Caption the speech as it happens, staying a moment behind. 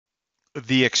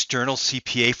The external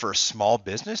CPA for a small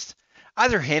business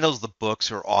either handles the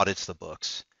books or audits the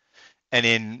books. And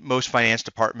in most finance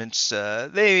departments,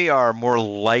 they are more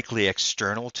likely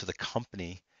external to the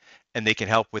company, and they can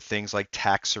help with things like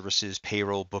tax services,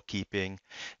 payroll, bookkeeping.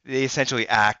 They essentially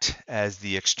act as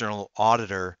the external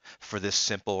auditor for this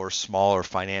simple or smaller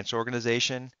finance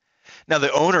organization. Now,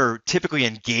 the owner typically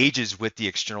engages with the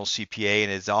external CPA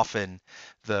and is often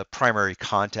the primary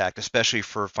contact, especially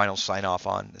for final sign off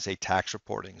on, say, tax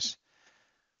reportings.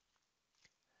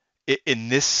 In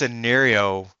this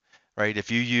scenario, right,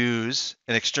 if you use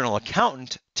an external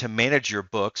accountant to manage your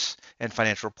books and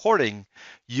financial reporting,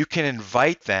 you can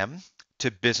invite them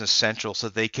to Business Central so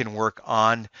they can work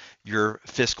on your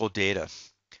fiscal data.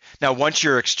 Now, once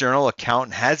your external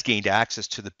accountant has gained access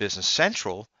to the Business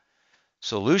Central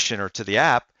solution or to the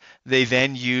app, they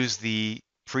then use the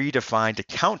predefined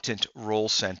accountant role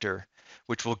center,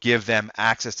 which will give them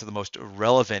access to the most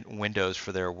relevant windows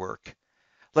for their work.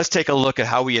 Let's take a look at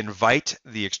how we invite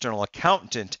the external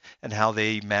accountant and how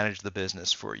they manage the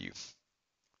business for you.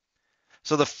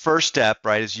 So the first step,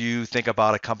 right, as you think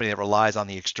about a company that relies on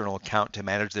the external accountant to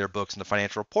manage their books and the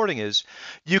financial reporting is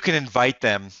you can invite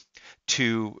them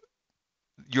to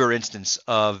your instance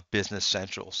of Business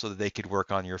Central so that they could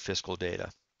work on your fiscal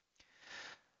data.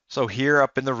 So here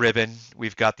up in the ribbon,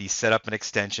 we've got the setup and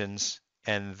extensions,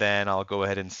 and then I'll go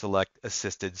ahead and select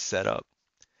assisted setup.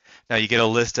 Now you get a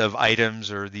list of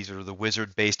items, or these are the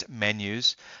wizard-based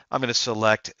menus. I'm going to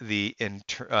select the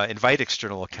invite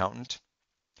external accountant.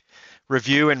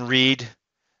 Review and read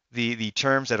the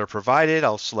terms that are provided.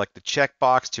 I'll select the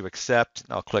checkbox to accept,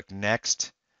 and I'll click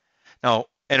next. Now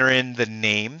enter in the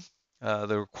name,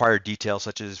 the required details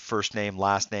such as first name,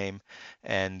 last name,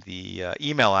 and the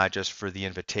email address for the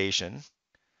invitation,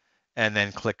 and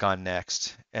then click on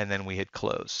next, and then we hit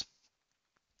close.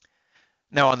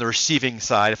 Now on the receiving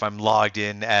side, if I'm logged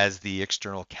in as the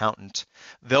external accountant,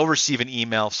 they'll receive an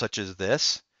email such as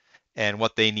this, and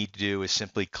what they need to do is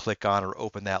simply click on or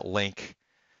open that link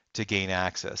to gain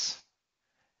access.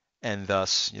 And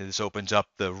thus, this opens up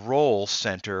the role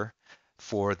center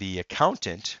for the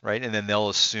accountant, right? And then they'll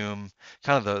assume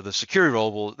kind of the security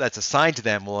role that's assigned to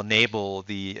them will enable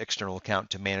the external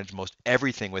accountant to manage most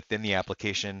everything within the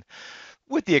application,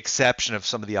 with the exception of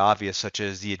some of the obvious, such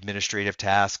as the administrative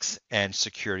tasks and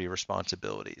security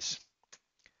responsibilities.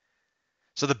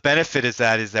 So the benefit is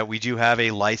that we do have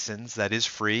a license that is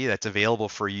free, that's available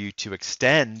for you to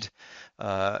extend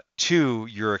to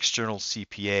your external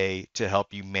CPA to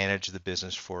help you manage the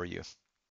business for you.